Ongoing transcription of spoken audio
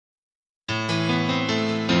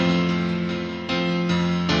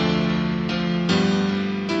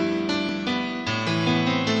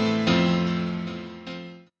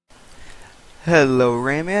Hello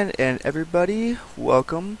Rayman and everybody,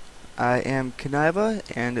 welcome. I am Kaniva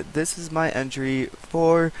and this is my entry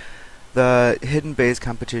for the hidden base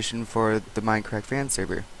competition for the Mindcrack Fan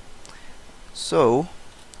Server. So,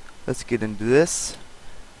 let's get into this.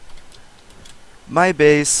 My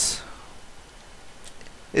base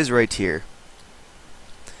is right here.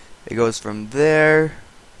 It goes from there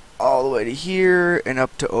all the way to here and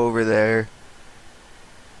up to over there.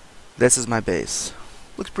 This is my base.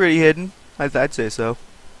 Looks pretty hidden. I'd say so.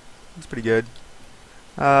 It's pretty good.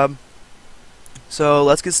 So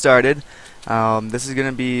let's get started. This is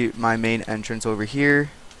gonna be my main entrance over here.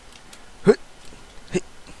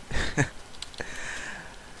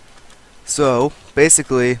 So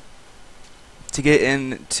basically, to get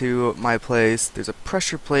into my place, there's a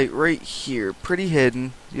pressure plate right here, pretty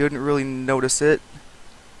hidden. You wouldn't really notice it.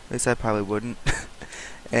 At least I probably wouldn't.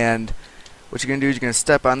 And what you're gonna do is you're gonna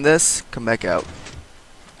step on this, come back out.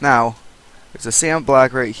 Now, there's a sand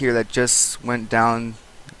block right here that just went down,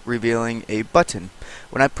 revealing a button.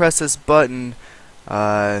 When I press this button,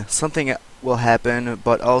 something will happen,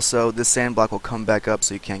 but also this sand block will come back up,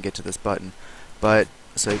 so you can't get to this button. But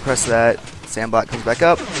so you press that, sand block comes back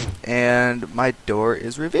up, and my door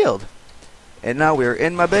is revealed. And now we're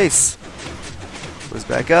in my base. Goes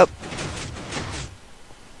back up,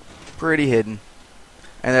 pretty hidden.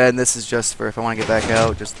 And then this is just for if I want to get back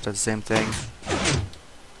out, just does the same thing.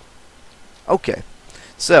 Okay,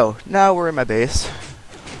 so now we're in my base.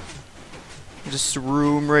 Just a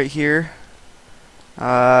room right here.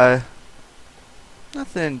 Nothing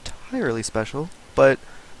entirely special, but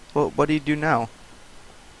what do you do now?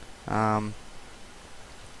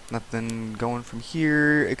 Nothing going from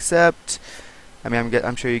here except, I mean,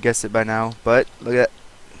 I'm sure you guessed it by now, but look at that.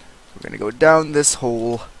 We're gonna go down this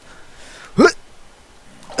hole. Wait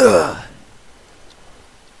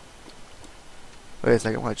a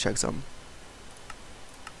second, I want to check something.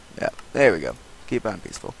 Yeah, there we go. Keep on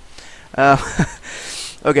peaceful.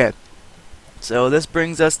 Okay, so this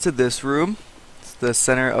brings us to this room. It's the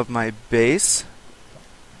center of my base.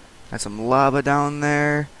 Got some lava down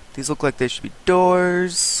there. These look like they should be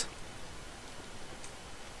doors.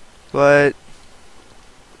 But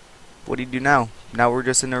what do you do now? Now we're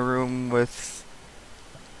just in a room with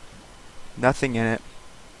nothing in it.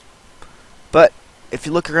 But if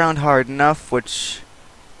you look around hard enough, which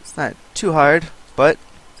it's not too hard, but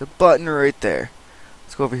a button right there.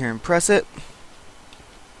 Let's go over here and press it.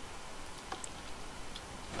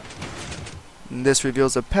 And this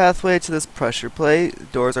reveals a pathway to this pressure plate. The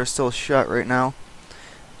doors are still shut right now.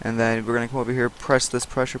 And then we're going to come over here, press this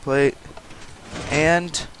pressure plate,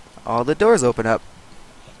 and all the doors open up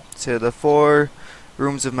to the 4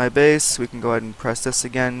 rooms of my base. We can go ahead and press this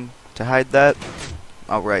again to hide that.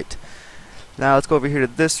 Alright. Now let's go over here to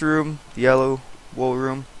this room, the yellow wool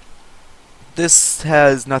room. This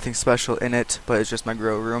has nothing special in it, but it's just my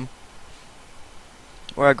grow room,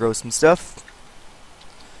 where I grow some stuff.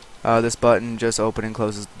 This button just opens and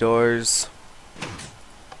closes the doors.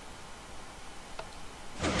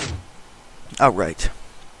 Alright.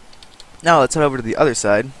 Now let's head over to the other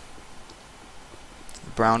side.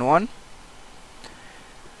 The brown one.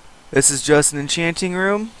 This is just an enchanting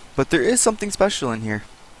room, but there is something special in here.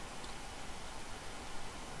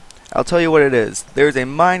 I'll tell you what it is. There's a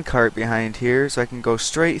minecart behind here, so I can go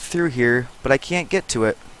straight through here, but I can't get to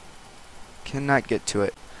it. Cannot get to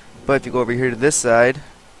it. But if you go over here to this side,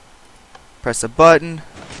 press a button,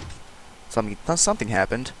 something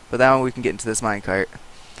happened, but now we can get into this minecart.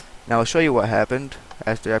 Now I'll show you what happened.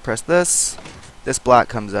 After I press this, this block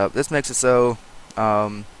comes up. This makes it so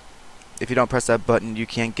if you don't press that button, you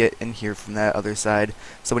can't get in here from that other side.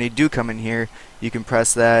 So when you do come in here, you can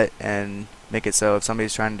press that and make it so if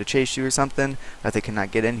somebody's trying to chase you or something, that they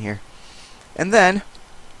cannot get in here. And then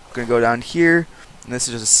I'm gonna go down here, and this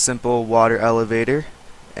is just a simple water elevator,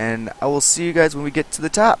 and I will see you guys when we get to the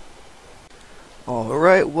top.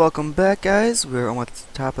 Alright, welcome back guys. We're on the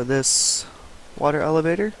top of this water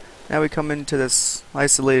elevator. Now we come into this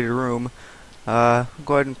isolated room. Go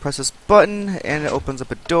ahead and press this button and it opens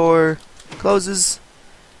up a door, closes,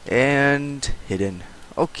 and hidden.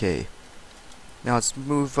 Okay. Now let's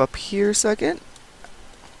move up here a second.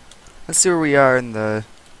 Let's see where we are on the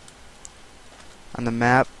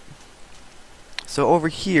map. So over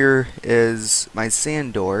here is my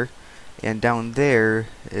sand door, and down there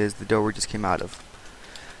is the door we just came out of.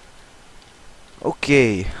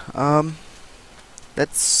 Okay,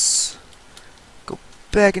 let's go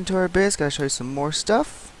back into our base. Gotta show you some more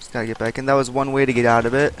stuff. Just gotta get back in. That was one way to get out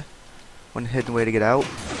of it. One hidden way to get out.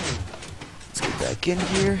 Let's get back in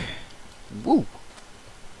here. Woo!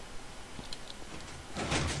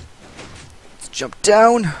 Let's jump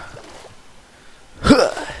down.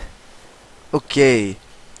 Okay,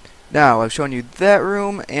 now I've shown you that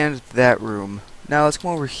room and that room. Now let's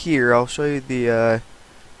come over here. I'll show you the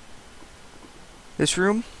this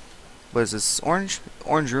room. What is this? Orange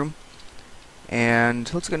room. And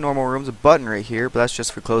it looks like a normal room. There's a button right here, but that's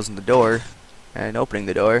just for closing the door and opening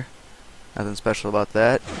the door. Nothing special about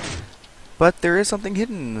that. But there is something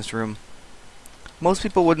hidden in this room. Most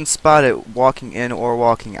people wouldn't spot it walking in or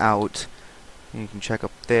walking out. You can check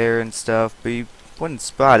up there and stuff, but you wouldn't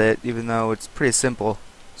spot it, even though it's pretty simple.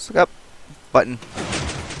 Just look up, button.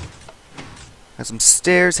 Got some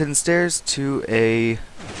stairs, hidden stairs to a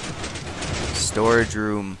storage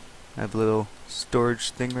room. I have a little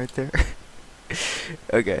storage thing right there.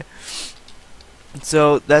 Okay.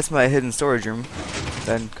 So that's my hidden storage room.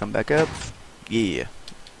 Then come back up. Yeah.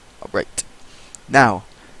 Alright. Now,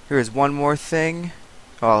 here is one more thing.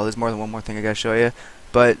 Oh, there's more than one more thing I gotta show you.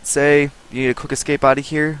 But say you need a quick escape out of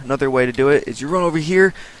here. Another way to do it is you run over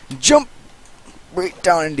here and jump right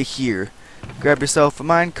down into here. Grab yourself a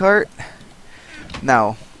minecart.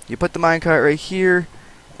 Now, you put the minecart right here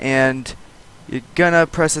and you're gonna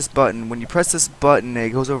press this button. When you press this button, it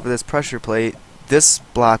goes over this pressure plate. This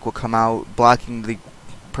block will come out, blocking the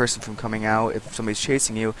person from coming out if somebody's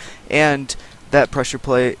chasing you. And that pressure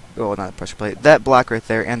plate, oh, not pressure plate, that block right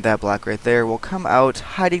there and that block right there will come out,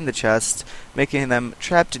 hiding the chest, making them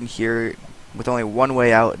trapped in here with only one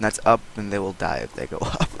way out, and that's up, and they will die if they go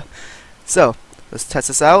up. So, let's test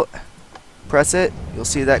this out. Press it. You'll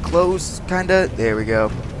see that close, kinda. There we go.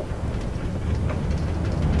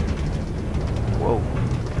 Whoa.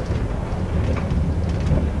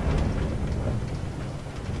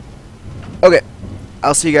 Okay,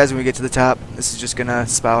 I'll see you guys when we get to the top. This is just gonna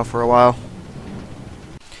spout for a while.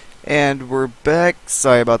 And we're back.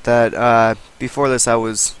 Sorry about that. Before this I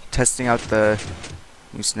was testing out the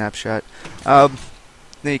new snapshot. Then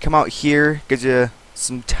you come out here, gives you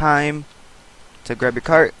some time to grab your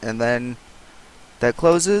cart, and then that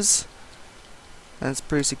closes. That's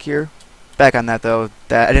pretty secure. Back on that though,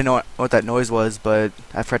 that I didn't know what that noise was, but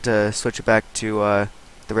I forgot to switch it back to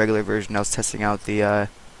the regular version. I was testing out the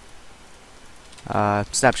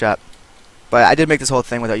snapshot. But I did make this whole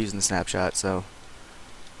thing without using the snapshot, so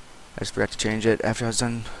I just forgot to change it after I was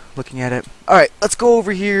done looking at it. Alright, let's go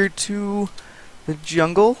over here to the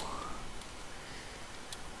jungle.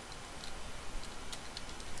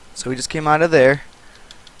 So we just came out of there.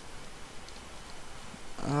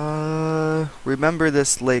 Remember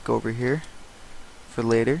this lake over here for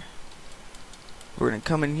later. We're gonna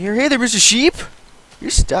come in here. Hey there, Mr. Sheep!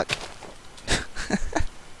 You're stuck.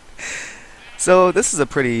 So this is a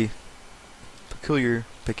pretty peculiar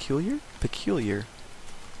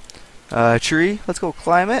tree. Let's go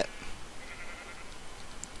climb it.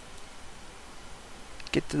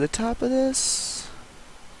 Get to the top of this.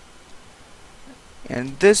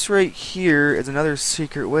 And this right here is another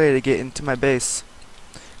secret way to get into my base.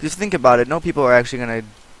 If you think about it, no people are actually gonna,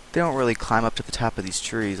 they don't really climb up to the top of these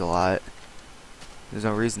trees a lot. There's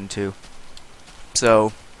no reason to.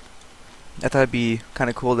 So I thought it'd be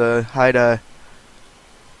kinda cool to hide an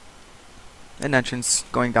entrance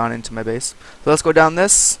going down into my base. So let's go down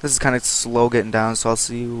this. This is kind of slow getting down, so I'll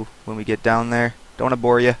see you when we get down there. Don't want to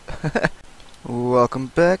bore you. Welcome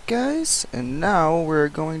back, guys. And now we're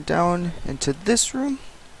going down into this room.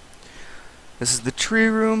 This is the tree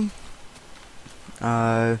room.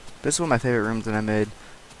 This is one of my favorite rooms that I made.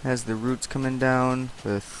 It has the roots coming down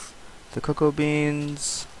with the cocoa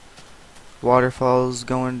beans, waterfalls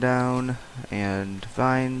going down, and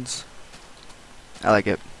vines. I like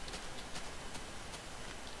it.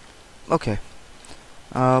 Okay.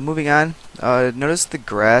 Moving on. Notice the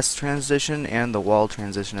grass transition and the wall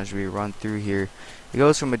transition as we run through here. It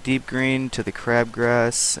goes from a deep green to the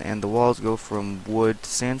crabgrass, and the walls go from wood to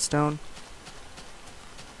sandstone.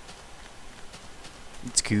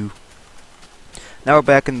 It's cool. Now we're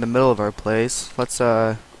back in the middle of our place. Let's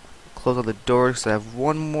close all the doors because I have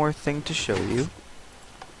one more thing to show you.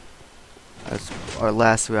 That's our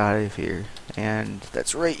last way out of here, and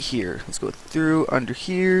that's right here. Let's go through under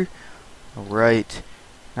here. Alright,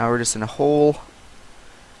 now we're just in a hole.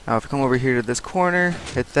 Now if we come over here to this corner,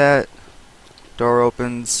 hit that, door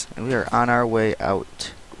opens, and we are on our way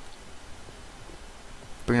out.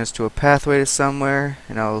 Bring us to a pathway to somewhere,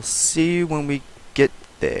 and I'll see you when we get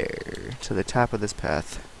there, to the top of this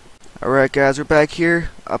path. Alright guys, we're back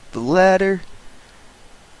here, up the ladder.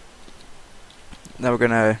 Now we're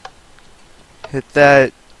gonna hit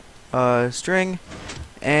that string,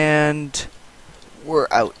 and we're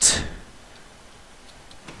out.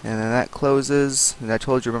 And then that closes, and I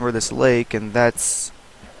told you remember this lake, and that's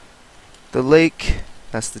the lake,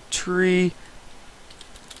 that's the tree,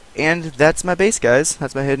 And that's my base, guys.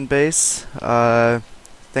 That's my hidden base.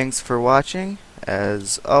 Thanks for watching.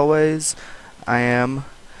 As always, I am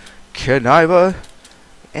Kaniva,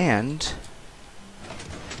 and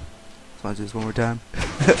let's do this one more time.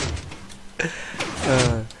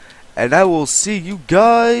 And I will see you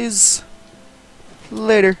guys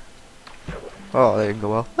later. Oh, that didn't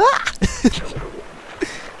go well.